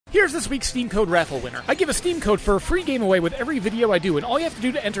Here's this week's Steam Code raffle winner. I give a Steam code for a free game away with every video I do, and all you have to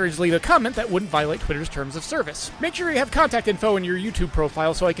do to enter is leave a comment that wouldn't violate Twitter's terms of service. Make sure you have contact info in your YouTube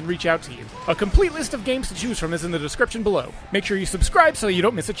profile so I can reach out to you. A complete list of games to choose from is in the description below. Make sure you subscribe so you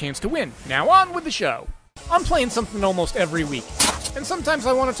don't miss a chance to win. Now on with the show. I'm playing something almost every week, and sometimes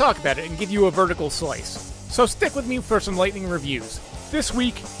I want to talk about it and give you a vertical slice. So stick with me for some lightning reviews. This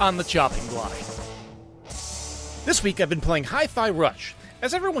week on the chopping block. This week I've been playing Hi-Fi Rush.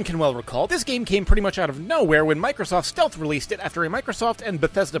 As everyone can well recall, this game came pretty much out of nowhere when Microsoft stealth released it after a Microsoft and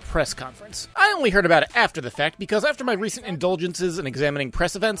Bethesda press conference. I only heard about it after the fact because after my recent indulgences in examining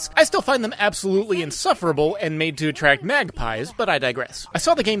press events, I still find them absolutely insufferable and made to attract magpies, but I digress. I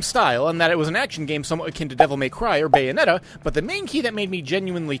saw the game's style and that it was an action game somewhat akin to Devil May Cry or Bayonetta, but the main key that made me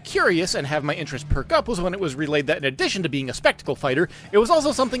genuinely curious and have my interest perk up was when it was relayed that in addition to being a spectacle fighter, it was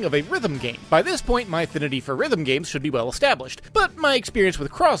also something of a rhythm game. By this point, my affinity for rhythm games should be well established, but my experience with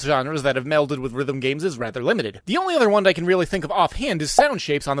cross-genres that have melded with rhythm games is rather limited. The only other one I can really think of offhand is Sound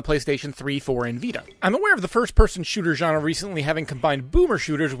Shapes on the PlayStation 3, 4, and Vita. I'm aware of the first-person shooter genre recently having combined boomer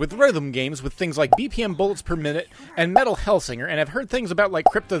shooters with rhythm games with things like BPM bullets per minute and Metal Hellsinger, and I've heard things about like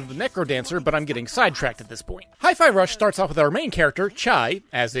Crypta the Necrodancer, but I'm getting sidetracked at this point. Hi-Fi Rush starts off with our main character, Chai,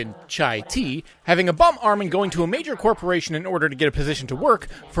 as in Chai T, having a bum arm and going to a major corporation in order to get a position to work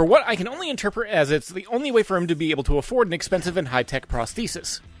for what I can only interpret as it's the only way for him to be able to afford an expensive and high-tech prosthesis.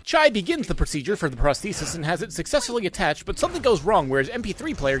 Chai begins the procedure for the prosthesis and has it successfully attached, but something goes wrong where his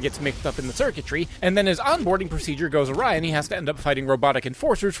MP3 player gets mixed up in the circuitry, and then his onboarding procedure goes awry and he has to end up fighting robotic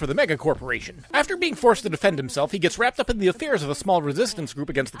enforcers for the mega corporation. After being forced to defend himself, he gets wrapped up in the affairs of a small resistance group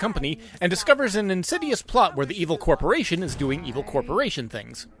against the company, and discovers an insidious plot where the evil corporation is doing evil corporation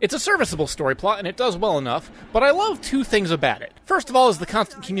things. It's a serviceable story plot and it does well enough, but I love two things about it. First of all is the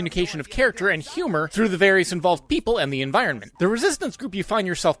constant communication of character and humor through the various involved people and the environment. The resistance group you find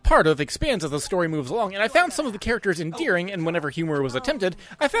yourself part of expands as the story moves along, and I found some of the characters endearing, and whenever humor was attempted,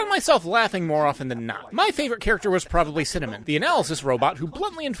 I found myself laughing more often than not. My favorite character was probably Cinnamon, the analysis robot who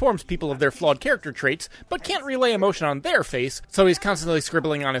bluntly informs people of their flawed character traits, but can't relay emotion on their face, so he's constantly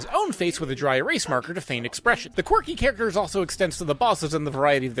scribbling on his own face with a dry erase marker to feign expression. The quirky characters also extends to the bosses, and the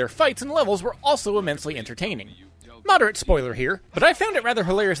variety of their fights and levels were also immensely entertaining. Moderate spoiler here, but I found it rather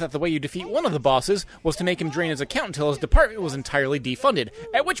hilarious that the way you defeat one of the bosses was to make him drain his account until his department was entirely defunded,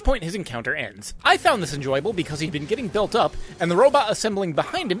 at which point his encounter ends. I found this enjoyable because he'd been getting built up, and the robot assembling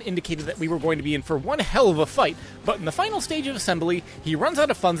behind him indicated that we were going to be in for one hell of a fight, but in the final stage of assembly, he runs out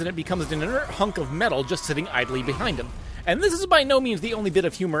of funds and it becomes an inert hunk of metal just sitting idly behind him. And this is by no means the only bit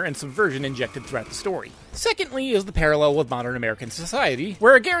of humor and subversion injected throughout the story. Secondly is the parallel with modern American society,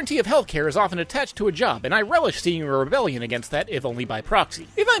 where a guarantee of healthcare is often attached to a job, and I relish seeing a rebellion against that, if only by proxy.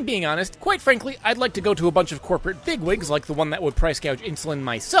 If I'm being honest, quite frankly, I'd like to go to a bunch of corporate bigwigs, like the one that would price gouge insulin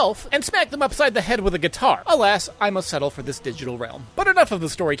myself, and smack them upside the head with a guitar. Alas, I must settle for this digital realm. But enough of the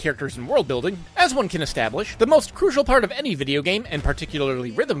story, characters, and world building. As one can establish, the most crucial part of any video game, and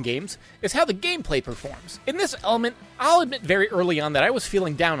particularly rhythm games, is how the gameplay performs. In this element, I'll admit very early on that I was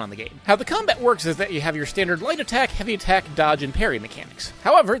feeling down on the game. How the combat works is that you have your standard light attack, heavy attack, dodge, and parry mechanics.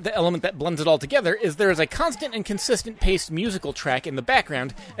 However, the element that blends it all together is there is a constant and consistent paced musical track in the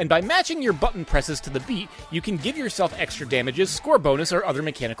background, and by matching your button presses to the beat, you can give yourself extra damages, score bonus, or other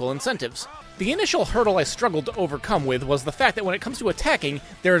mechanical incentives. The initial hurdle I struggled to overcome with was the fact that when it comes to attacking,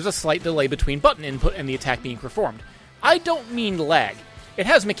 there is a slight delay between button input and the attack being performed. I don't mean lag. It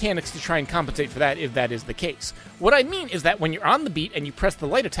has mechanics to try and compensate for that if that is the case. What I mean is that when you're on the beat and you press the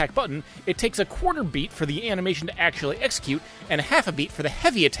light attack button, it takes a quarter beat for the animation to actually execute and half a beat for the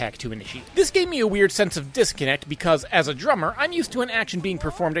heavy attack to initiate. This gave me a weird sense of disconnect because, as a drummer, I'm used to an action being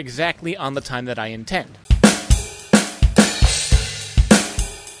performed exactly on the time that I intend.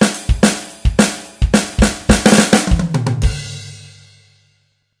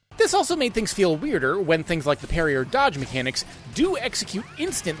 This also made things feel weirder when things like the parry or dodge mechanics do execute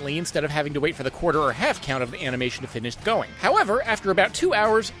instantly instead of having to wait for the quarter or half count of the animation to finish going. However, after about 2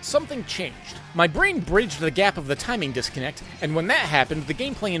 hours, something changed. My brain bridged the gap of the timing disconnect, and when that happened, the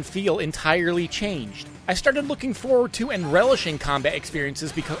gameplay and feel entirely changed. I started looking forward to and relishing combat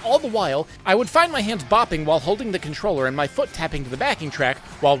experiences because all the while, I would find my hands bopping while holding the controller and my foot tapping to the backing track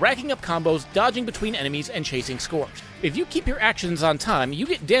while racking up combos, dodging between enemies, and chasing scores. If you keep your actions on time, you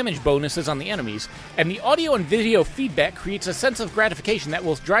get damage bonuses on the enemies, and the audio and video feedback creates a sense of gratification that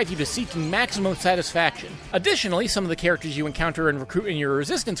will drive you to seeking maximum satisfaction. Additionally, some of the characters you encounter and recruit in your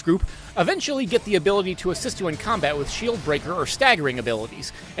resistance group eventually get the ability to assist you in combat with shield breaker or staggering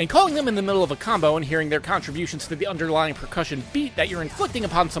abilities, and calling them in the middle of a combo and hearing their their contributions to the underlying percussion beat that you're inflicting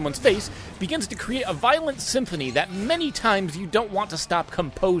upon someone's face begins to create a violent symphony that many times you don't want to stop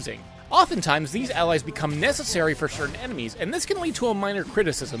composing. Oftentimes, these allies become necessary for certain enemies, and this can lead to a minor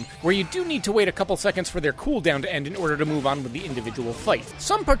criticism, where you do need to wait a couple seconds for their cooldown to end in order to move on with the individual fight.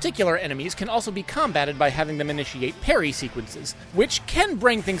 Some particular enemies can also be combated by having them initiate parry sequences, which can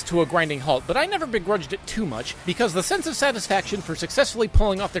bring things to a grinding halt, but I never begrudged it too much, because the sense of satisfaction for successfully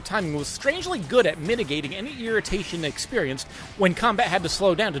pulling off their timing was strangely good at mitigating any irritation experienced when combat had to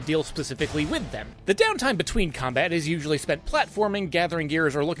slow down to deal specifically with them. The downtime between combat is usually spent platforming, gathering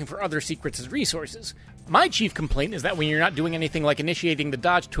gears, or looking for other secrets as resources. My chief complaint is that when you're not doing anything like initiating the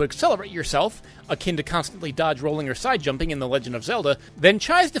dodge to accelerate yourself, akin to constantly dodge rolling or side jumping in The Legend of Zelda, then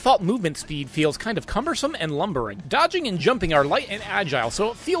Chai's default movement speed feels kind of cumbersome and lumbering. Dodging and jumping are light and agile,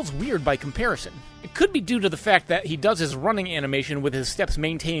 so it feels weird by comparison. It could be due to the fact that he does his running animation with his steps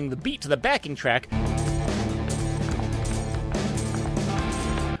maintaining the beat to the backing track,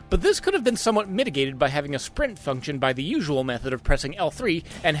 but this could have been somewhat mitigated by having a sprint function by the usual method of pressing L3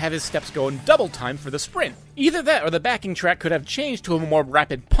 and have his steps go in double time for the sprint. Either that or the backing track could have changed to a more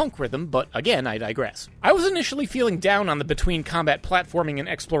rapid punk rhythm, but again, I digress. I was initially feeling down on the between combat platforming and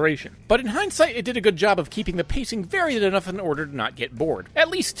exploration, but in hindsight it did a good job of keeping the pacing varied enough in order to not get bored. At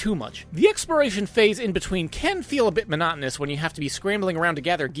least too much. The exploration phase in between can feel a bit monotonous when you have to be scrambling around to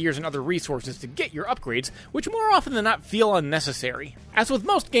gather gears and other resources to get your upgrades, which more often than not feel unnecessary. As with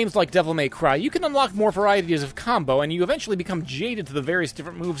most games like Devil May Cry, you can unlock more varieties of combo, and you eventually become jaded to the various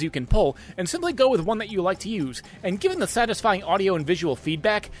different moves you can pull, and simply go with one that you like to use. And given the satisfying audio and visual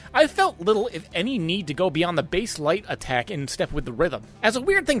feedback, I felt little, if any, need to go beyond the base light attack in step with the rhythm. As a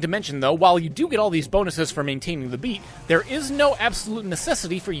weird thing to mention though, while you do get all these bonuses for maintaining the beat, there is no absolute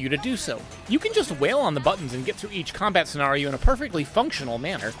necessity for you to do so. You can just wail on the buttons and get through each combat scenario in a perfectly functional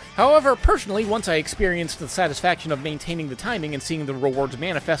manner. However, personally, once I experienced the satisfaction of maintaining the timing and seeing the rewards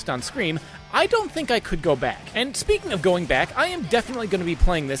manifest on screen, I don't think I could go back. And speaking of going back, I am definitely going to be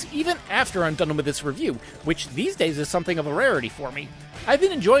playing this even after I'm done with this review, which these days is something of a rarity for me. I've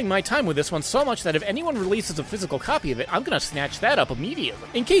been enjoying my time with this one so much that if anyone releases a physical copy of it, I'm going to snatch that up immediately.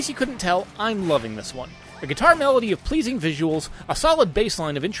 In case you couldn't tell, I'm loving this one. A guitar melody of pleasing visuals, a solid bass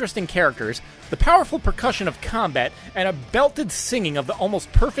line of interesting characters, the powerful percussion of combat, and a belted singing of the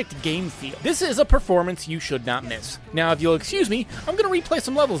almost perfect game feel. This is a performance you should not miss. Now, if you'll excuse me, I'm going to replay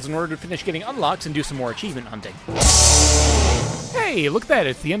some levels in order to finish getting unlocks and do some more achievement hunting. Hey, look at that,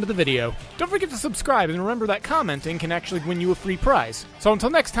 it's the end of the video. Don't forget to subscribe, and remember that commenting can actually win you a free prize. So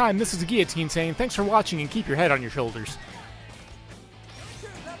until next time, this is Gheeotine saying thanks for watching and keep your head on your shoulders.